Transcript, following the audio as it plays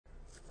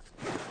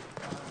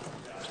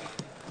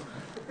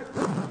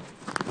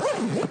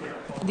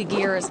The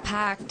gear is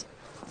packed,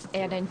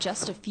 and in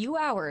just a few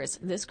hours,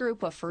 this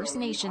group of First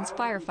Nations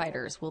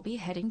firefighters will be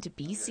heading to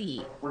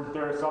BC.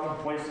 There are some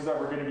places that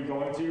we're going to be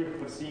going to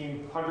that's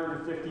seeing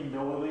 150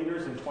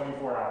 milliliters in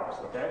 24 hours,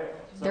 okay?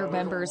 They're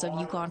members of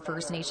Yukon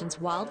First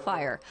Nations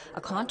Wildfire,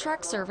 a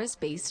contract service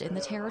based in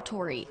the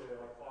territory.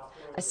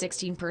 A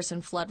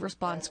 16-person flood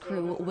response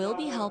crew will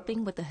be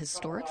helping with the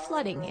historic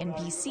flooding in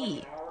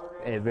BC.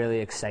 It really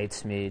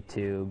excites me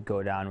to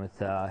go down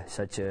with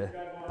such a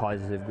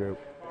positive group.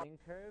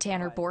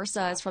 Tanner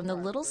Borsa is from the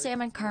Little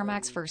Salmon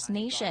Carmacks First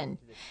Nation.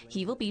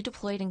 He will be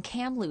deployed in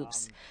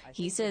Kamloops.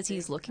 He says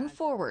he's looking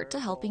forward to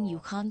helping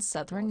Yukon's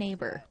southern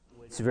neighbor.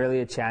 It's really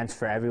a chance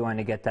for everyone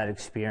to get that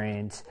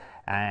experience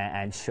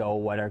and show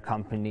what our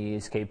company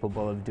is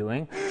capable of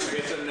doing.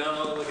 Get some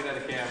no looking at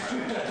the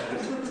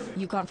camera.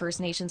 Yukon First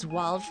Nations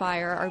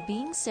Wildfire are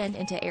being sent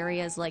into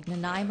areas like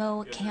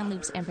Nanaimo,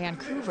 Kamloops, and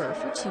Vancouver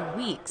for 2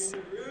 weeks.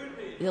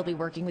 They'll be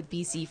working with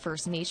BC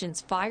First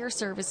Nations fire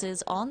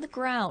services on the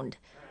ground,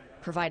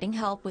 providing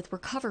help with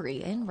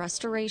recovery and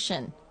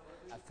restoration.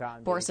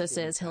 Borsa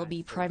says he'll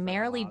be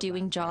primarily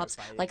doing jobs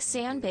like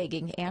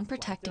sandbagging and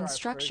protecting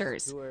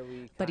structures,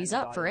 but he's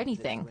up for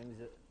anything.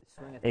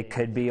 It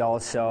could be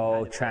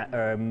also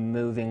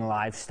moving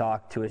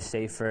livestock to a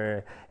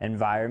safer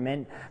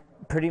environment,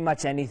 pretty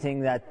much anything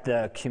that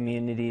the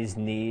communities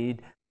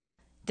need.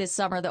 This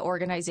summer, the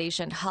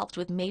organization helped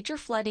with major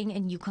flooding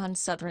in Yukon's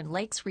Southern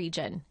Lakes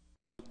region.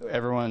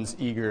 Everyone's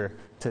eager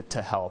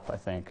to help, I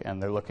think,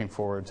 and they're looking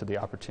forward to the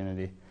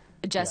opportunity.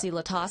 Jesse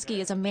Latosky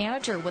is a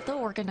manager with the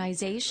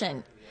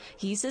organization.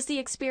 He says the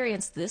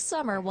experience this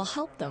summer will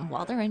help them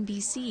while they're in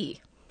BC.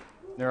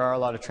 There are a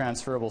lot of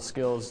transferable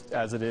skills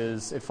as it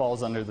is. It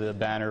falls under the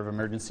banner of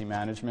emergency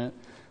management.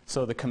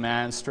 So the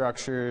command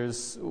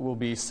structures will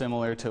be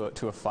similar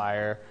to a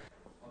fire.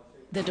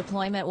 The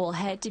deployment will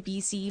head to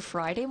BC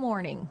Friday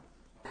morning.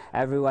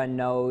 Everyone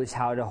knows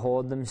how to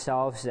hold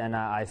themselves, and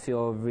I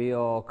feel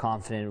real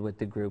confident with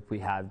the group we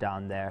have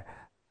down there.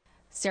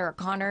 Sarah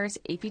Connors,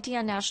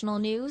 APTN National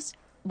News,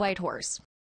 Whitehorse.